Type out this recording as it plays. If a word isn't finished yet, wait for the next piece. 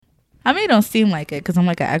I mean, it don't seem like it because I'm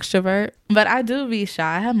like an extrovert, but I do be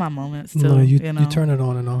shy. I have my moments too. No, you know? turn it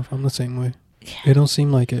on and off. I'm the same way. Yeah. It don't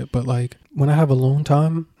seem like it, but like when I have alone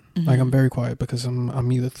time, like I'm very quiet because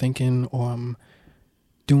I'm either thinking or I'm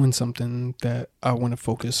doing something that I want to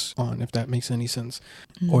focus on, if that makes any sense.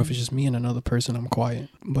 Or if it's just me and another person, I'm quiet.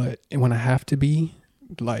 But when I have to be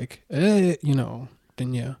like, then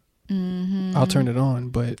yeah. I'll turn it on,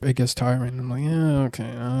 but it gets tiring. I'm like, yeah,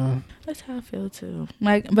 okay. That's how I feel too.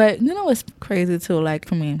 Like, but you know what's crazy too? Like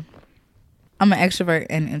for me, I'm an extrovert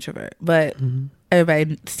and introvert, but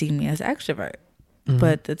everybody see me as extrovert.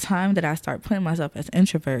 But the time that I start putting myself as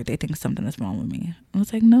introvert, they think something is wrong with me. I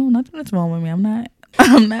was like, no, nothing is wrong with me.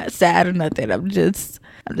 I'm not sad or nothing. I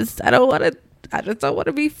just don't want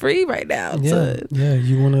to be free right now. Yeah,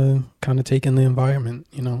 you want to kind of take in the environment,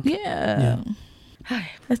 Yeah. All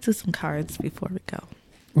right, let's do some cards before we go.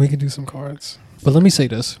 We could do some cards. But let me say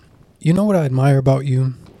this. You know what I admire about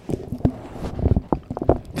you?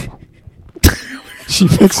 She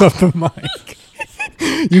picks up the mic.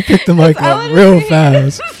 You picked the mic up real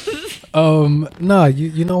fast.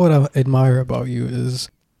 You know what I admire about you is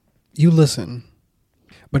you listen.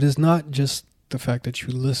 But it's not just the fact that you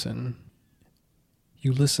listen.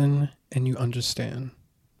 You listen and you understand.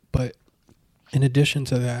 But in addition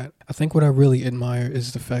to that, I think what I really admire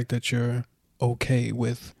is the fact that you're okay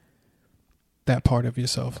with that part of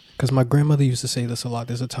yourself. Because my grandmother used to say this a lot.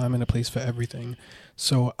 There's a time and a place for everything.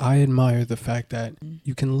 So I admire the fact that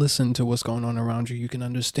you can listen to what's going on around you. You can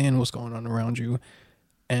understand what's going on around you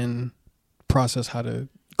and process how to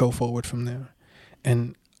go forward from there.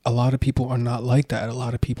 And a lot of people are not like that. A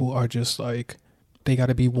lot of people are just like, they got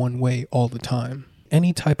to be one way all the time.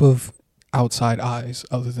 Any type of outside eyes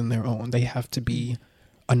other than their own, they have to be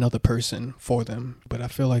another person for them. But I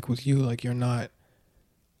feel like with you, like you're not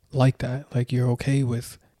like that. Like you're okay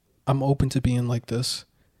with, I'm open to being like this,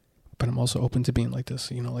 but I'm also open to being like this.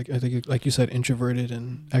 Like I think, like you said, introverted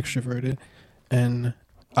and extroverted, and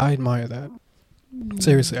I admire that.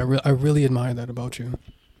 Seriously, I really admire that about you.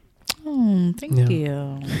 Oh, thank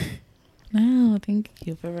you. No, thank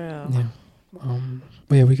you for real. Yeah.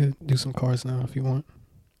 But yeah, we could do some cards now if you want.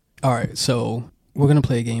 All right, so we're gonna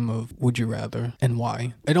play a game of Would You Rather and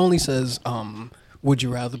why. It only says Would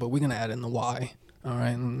You Rather, but we're gonna add in the why. All right,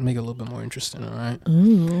 and make it a little bit more interesting. All right.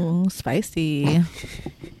 Ooh, spicy.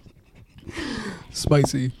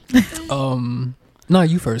 Spicy. No,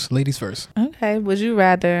 you first. Ladies first. Okay. Would you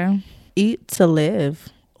rather eat to live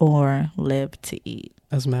or live to eat?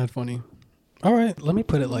 That's mad funny. All right, let me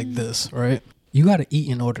put it like this, right? You got to eat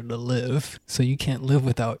in order to live, so you can't live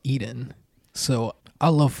without eating. So I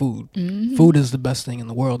love food. Food is the best thing in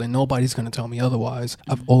the world, and nobody's going to tell me otherwise.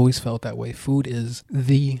 I've always felt that way. Food is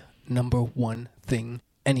the number one thing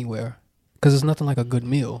anywhere, because there's nothing like a good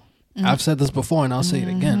meal. I've said this before, and I'll say it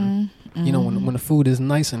again. When the food is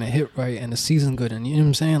nice and it hit right and the seasoned good, and you know what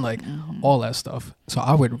I'm saying? Like all that stuff. So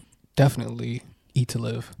I would definitely eat to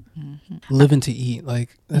live. Living to eat.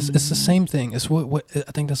 Like it's the same thing. It's what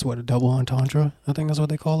I think that's what a double entendre. I think that's what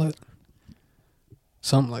they call it.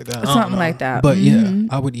 Something like that. Something like that. But yeah,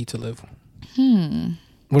 I would eat to live.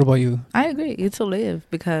 What about you? I agree. Eat to live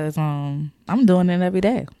because I'm doing it every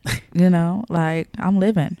day. Like I'm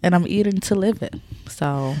living and I'm eating to live it.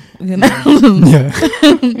 So Yeah.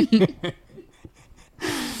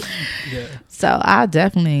 Yeah. So I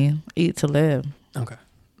definitely eat to live. Okay.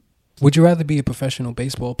 Would you rather be a professional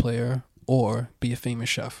baseball player or be a famous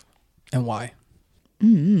chef, and why?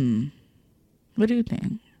 What do you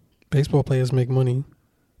think? Baseball players make money.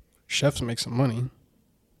 Chefs make some money.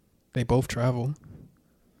 They both travel.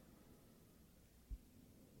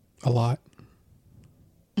 A lot.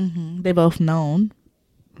 They both known.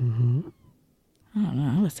 I don't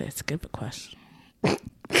know. I would say skip a question.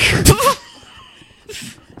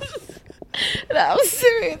 No, I'm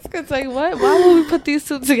serious. Cause like, what? Why would we put these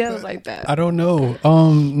two together like that? I don't know.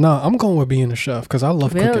 No, I'm going with being a chef because I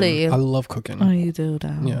love Really? cooking. I love cooking. Oh, you do,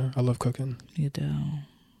 though. Yeah, I love cooking. You do.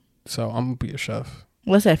 So I'm gonna be a chef.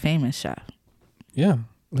 What's that famous chef? Yeah,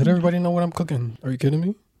 let everybody know what I'm cooking. Are you kidding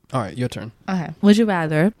me? All right, your turn. Okay. Would you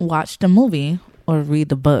rather watch the movie or read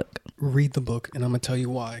the book? Read the book, and I'm gonna tell you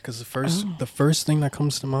why. Because the first thing that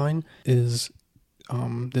comes to mind is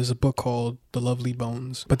there's a book called The Lovely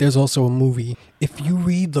Bones, but there's also a movie. If you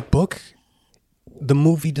read the book, the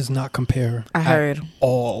movie does not compare at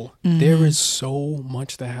all. There is so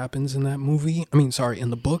much that happens in that movie. In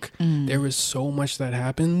the book. There is so much that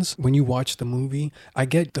happens when you watch the movie. I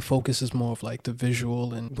get the focus is more of like the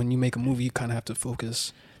visual, and when you make a movie, you kind of have to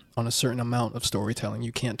focus on a certain amount of storytelling.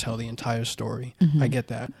 You can't tell the entire story. I get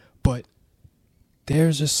that. But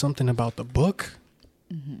there's just something about the book.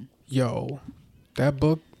 Yo, that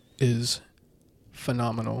book is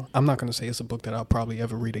phenomenal. I'm not going to say it's a book that I'll probably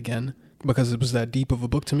ever read again because it was that deep of a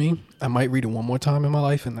book to me. I might read it one more time in my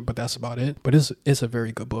life, but that's about it. But it's a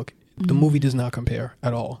very good book. The movie does not compare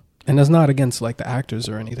at all. And that's not against like the actors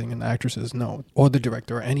or anything and the actresses, no, or the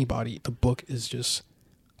director or anybody. The book is just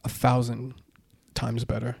 1,000 times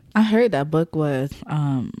better. I heard that book was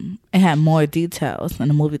it had more details,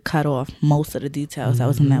 and the movie cut off most of the details that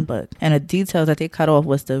was in that book. And the details that they cut off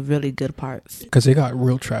was the really good parts. Because it got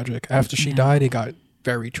real tragic. After she died, it got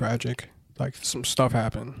very tragic. Like some stuff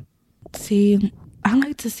happened. See, I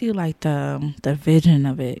like to see like the vision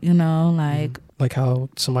of it, you know, like how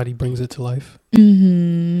somebody brings it to life.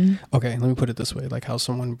 Okay, let me put it this way: like how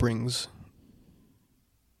someone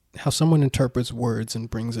interprets words and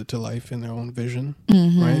brings it to life in their own vision,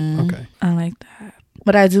 right? Okay, I like that.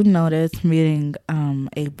 But I do notice reading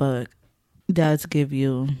a book does give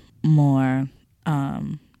you more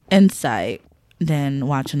insight than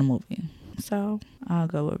watching a movie. So I'll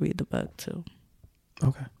go with read the book too.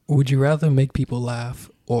 Okay. Would you rather make people laugh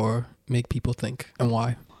or make people think, and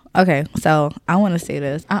why? Okay, so I want to say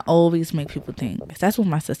this. I always make people think. That's what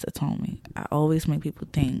my sister told me. I always make people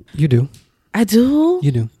think. You do. I do?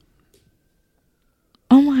 You do.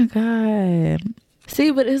 Oh my God.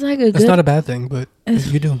 See, but it's like a good... It's not a bad thing, but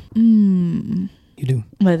you do. You do.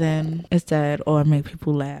 But then it said, or make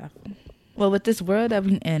people laugh. Well, with this world that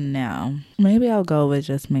we're in now, maybe I'll go with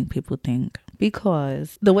just make people think.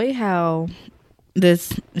 Because the way how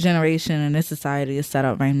this generation and this society is set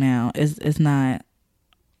up right now is not...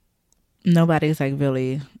 Nobody's like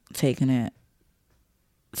really taking it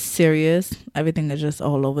serious. Everything is just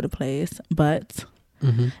all over the place. But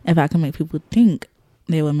if I can make people think,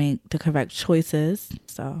 they will make the correct choices.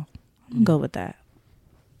 So I'll go with that.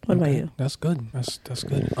 What about you? That's good. That's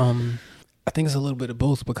good. I think it's a little bit of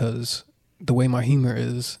both because the way my humor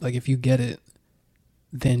is, like if you get it,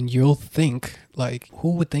 then you'll think like,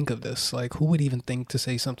 who would think of this? Like who would even think to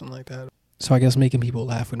say something like that? So I guess making people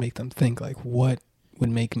laugh would make them think like, what would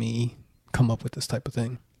make me come up with this type of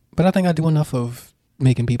thing? But I think I do enough of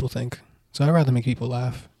making people think. So I'd rather make people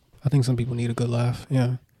laugh. I think some people need a good laugh.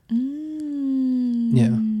 Yeah.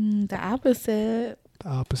 Yeah. The opposite. The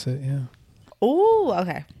opposite, yeah. Oh,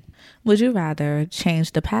 okay. Would you rather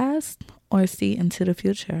change the past or see into the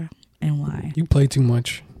future, and why? You play too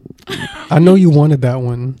much. I know you wanted that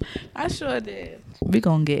one. I sure did. We're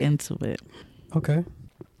going to get into it. Okay.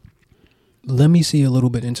 Let me see a little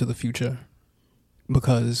bit into the future,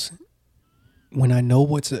 because when I know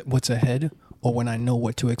what's ahead, or when I know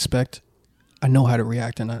what to expect, I know how to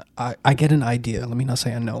react, and I get an idea. Let me not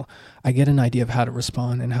say I know. I get an idea of how to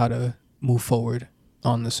respond and how to move forward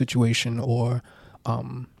on the situation or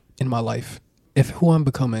in my life. If who I'm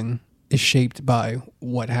becoming is shaped by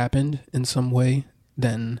what happened in some way,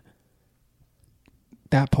 then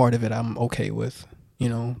that part of it I'm okay with. You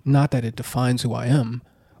know, not that it defines who I am,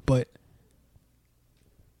 but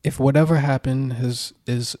if whatever happened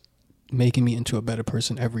is making me into a better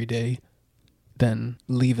person every day, then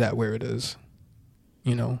leave that where it is.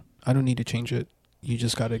 You know, I don't need to change it. You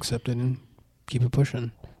just got to accept it and keep it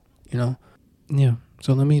pushing, you know? Yeah.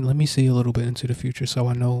 So let me see a little bit into the future so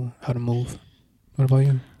I know how to move. What about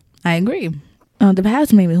you? I agree. The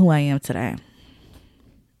past made me who I am today.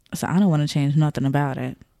 So I don't want to change nothing about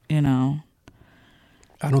it, you know?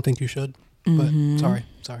 I don't think you should, but sorry.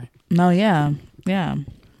 No, yeah.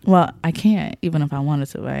 Well, I can't even if I wanted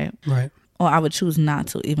to, right? Right. Or I would choose not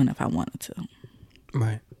to even if I wanted to.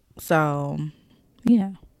 Right. So,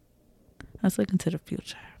 yeah. Let's look into the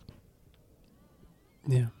future.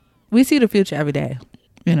 Yeah. We see the future every day,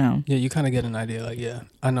 you know. Yeah, you kind of get an idea, like, yeah,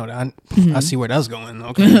 I know that. I see where that's going,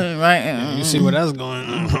 okay. Right. Yeah, you see where that's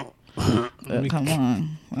going. Come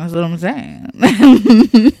on. That's what I'm saying.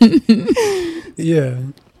 Yeah.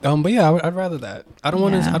 But yeah, I'd rather that. I don't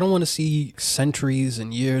want to see centuries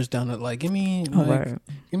and years down the, like, give me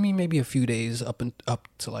maybe a few days up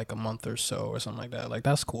to like a month or so or something like that. Like,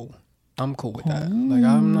 that's cool. I'm cool with that. Like,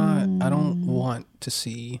 I don't want to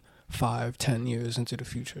see 5-10 years into the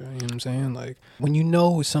future. You know what I'm saying? Like, when you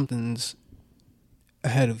know something's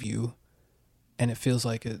ahead of you and it feels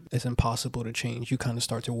like it's impossible to change, you kind of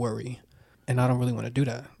start to worry. And I don't really want to do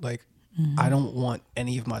that. Like, I don't want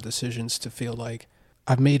any of my decisions to feel like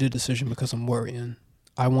I've made a decision because I'm worrying.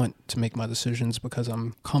 I want to make my decisions because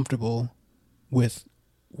I'm comfortable with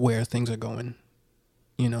where things are going.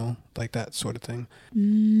 You know, like that sort of thing.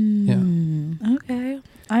 Yeah. Okay.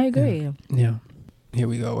 I agree. Yeah. Here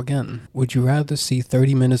we go again. Would you rather see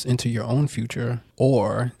 30 minutes into your own future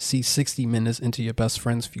or see 60 minutes into your best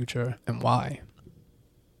friend's future, and why?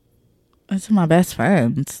 It's my best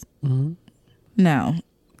friends. Mm-hmm. No.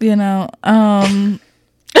 You know,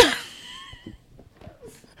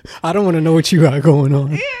 I don't want to know what you got going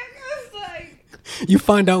on. Yeah, it's like You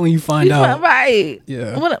find out when you find out. Right.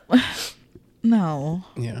 Yeah. No.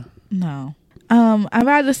 Yeah. No. I'd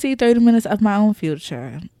rather see 30 minutes of my own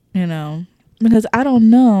future, you know, because I don't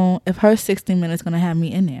know if her 60 minutes going to have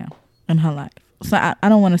me in there in her life. So I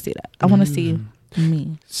don't want to see that. I want to see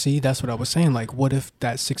me. See, that's what I was saying. Like, what if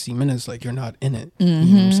that 60 minutes, like, you're not in it? You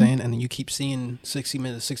know what I'm saying? And then you keep seeing 60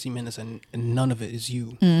 minutes, and none of it is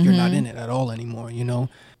you. You're not in it at all anymore, you know?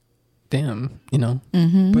 Damn, you know?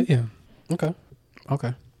 But yeah.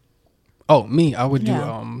 Okay. Oh, me, I would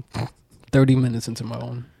do 30 minutes into my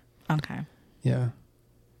own. Okay. Yeah.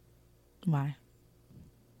 Why?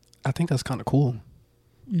 I think that's kind of cool.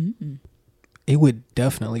 It would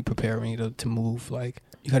definitely prepare me to move. Like,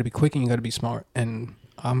 you got to be quick and you got to be smart, and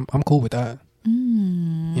I'm cool with that.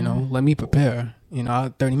 You know, let me prepare. You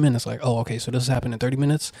know, 30 minutes. Like, oh, okay, so this happened in 30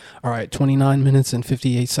 minutes. All right, 29 minutes and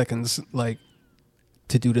 58 seconds. Like,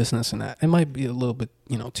 to do this and this and that. It might be a little bit,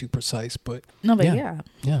 you know, too precise, but No, but yeah.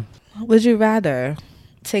 Would you rather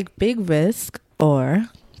take big risk or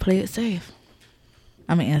play it safe?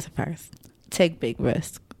 I'm gonna answer first. Take big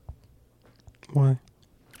risk. Why?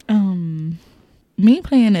 Me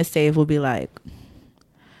playing it safe would be like,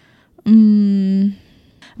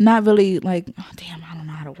 not really like. Oh, damn, I don't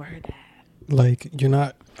know how to word that. Like, you're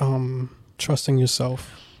not trusting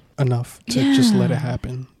yourself enough to just let it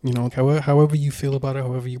happen. You know, however you feel about it,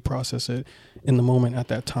 however you process it in the moment at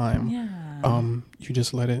that time. You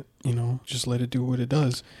just let it. You know, just let it do what it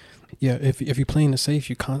does. Yeah, if you're playing it safe,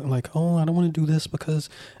 you can't like, oh, I don't want to do this because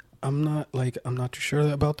I'm not too sure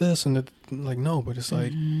about this, and like, no, but it's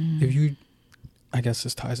like if you, I guess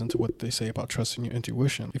this ties into what they say about trusting your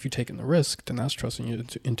intuition. If you're taking the risk, then that's trusting your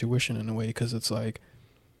intuition in a way, because it's like,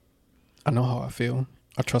 I know how I feel.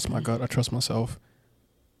 I trust my gut. I trust myself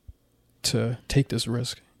to take this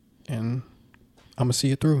risk, and I'm gonna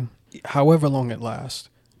see it through. However long it lasts,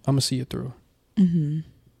 I'm gonna see it through.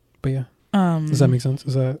 But yeah, does that make sense?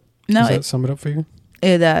 Does that sum it up for you?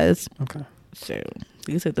 It does. Okay. So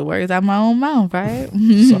you took the words out of my own mouth, right?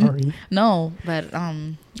 Sorry. No, but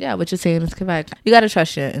yeah, what you're saying is correct. You gotta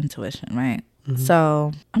trust your intuition, right?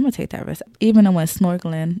 So I'm gonna take that risk. Even when I went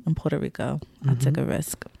snorkeling in Puerto Rico, I took a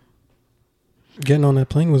risk. Getting on that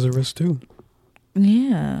plane was a risk too.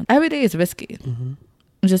 Yeah, every day is risky.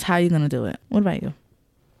 Just how you gonna do it. What about you?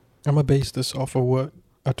 I'm gonna base this off of what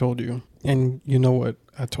I told you, and you know what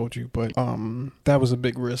I told you, but that was a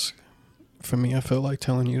big risk for me. I felt like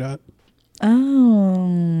telling you that. Oh,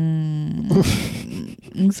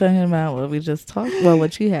 I'm talking about what we just talked. Well,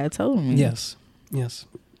 what you had told me. Yes.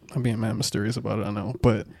 I'm being mad mysterious about it, I know,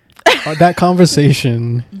 but that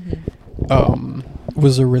conversation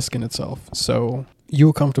was a risk in itself. So you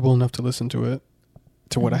were comfortable enough to listen to it,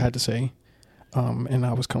 to what I had to say, and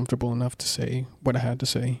I was comfortable enough to say what I had to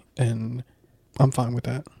say, and I'm fine with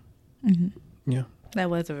that. Yeah. That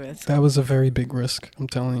was a risk. That was a very big risk, I'm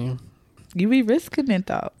telling you. You be risking it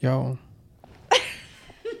though. Yo.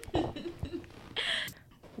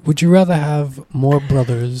 Would you rather have more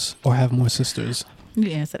brothers or have more sisters? You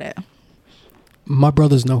answer that. My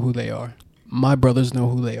brothers know who they are. My brothers know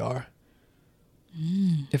who they are.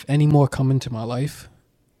 If any more come into my life,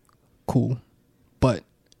 cool. But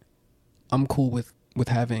I'm cool with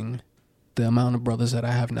having the amount of brothers that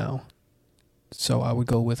I have now. So I would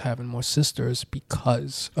go with having more sisters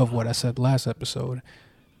because of what I said last episode.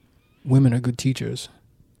 Women are good teachers.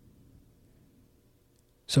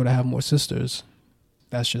 So to have more sisters,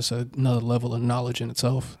 that's just another level of knowledge in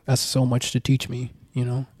itself. That's so much to teach me, you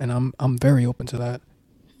know, and I'm very open to that.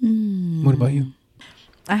 What about you?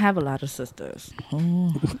 I have a lot of sisters.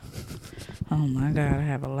 Oh my God, I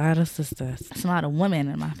have a lot of sisters. It's a lot of women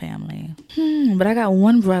in my family. But I got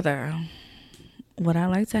one brother. Would I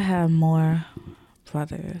like to have more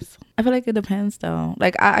brothers? I feel like it depends though.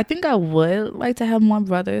 Like I think I would like to have more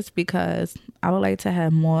brothers because I would like to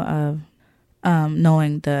have more of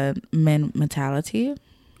knowing the men mentality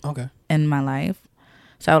in my life.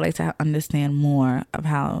 So I would like to understand more of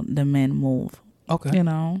how the men move. Okay. You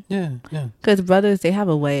know? Yeah. Because brothers, they have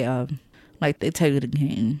a way of, like, they tell you the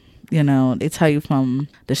game. You know? They tell you from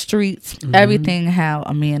the streets, everything, how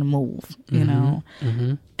a man move, you know?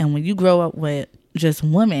 And when you grow up with just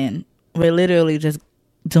women, we're literally just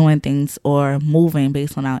doing things or moving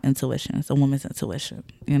based on our intuition. It's a woman's intuition,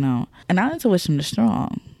 you know? And our intuition is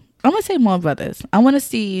strong. I'm going to say more brothers. I want to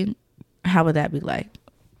see how would that be like.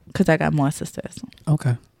 Because I got more sisters.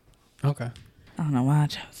 Okay. I don't know why I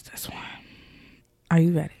chose this one. Are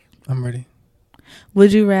you ready? I'm ready.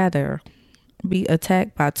 Would you rather be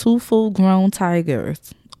attacked by 2 full-grown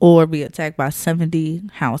tigers or be attacked by 70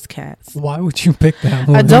 house cats. Why would you pick that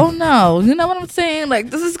one? I don't know. You know what I'm saying? Like,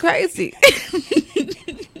 this is crazy.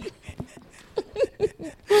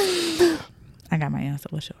 I got my answer.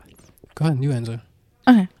 What's yours? Go ahead, you answer.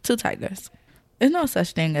 Okay, 2 tigers. There's no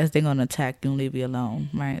such thing as they're going to attack you and leave you alone,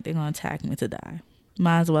 right? They're going to attack me to die.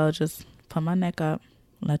 Might as well just put my neck up,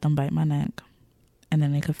 let them bite my neck, and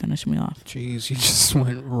then they could finish me off. Jeez, you just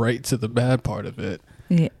went right to the bad part of it.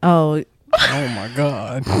 Yeah. Oh. Oh my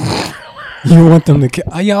God. You want them to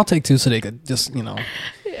yeah, I'll take 2 so they could just,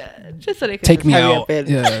 Yeah, just so they could take me out. Up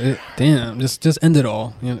Yeah, damn. Just end it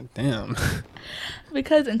all. Damn.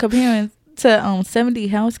 Because in comparing to 70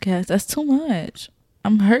 house cats, that's too much.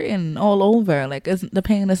 I'm hurting all over. Like, the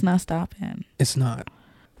pain is not stopping. It's not.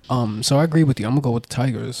 So I agree with you. I'm gonna go with the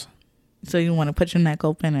tigers. So you want to put your neck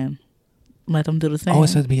open and let them do the same? Oh, it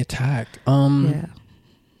said to be attacked. Yeah.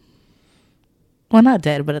 Well, not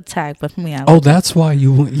dead, but attacked. But for me, that's why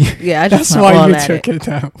you. Yeah, I just that's why you took it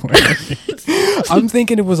that way. I'm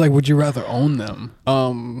thinking it was like, would you rather own them?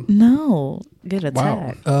 No, get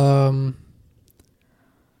attacked. Wow.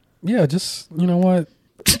 Yeah, just you know what.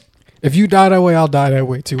 If you die that way, I'll die that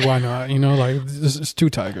way too. Why not? Like it's 2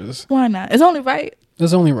 tigers. Why not? It's only right.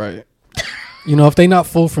 It's only right. If they not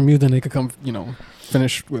full from you, then they could come.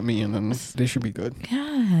 Finish with me, and then they should be good.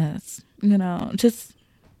 Yes. Just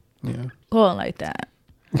yeah. Going like that.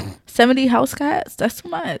 70 house cats. That's too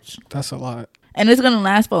much. That's a lot. And it's gonna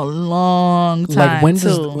last for a long time. When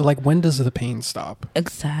does the pain stop?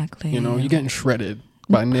 Exactly. You're getting shredded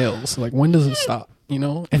by nails. Like when does it stop?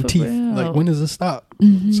 And for teeth. Real. Like when does it stop?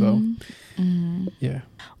 Mm-hmm. So yeah.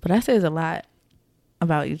 But that says a lot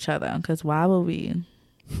about each other. Because why would we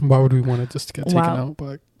want it just to get taken out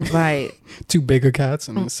by right 2 bigger cats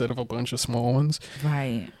instead of a bunch of small ones?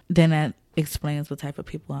 Right. Then that explains what type of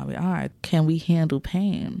people we are. Can we handle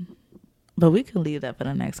pain? But we can leave that for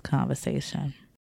the next conversation.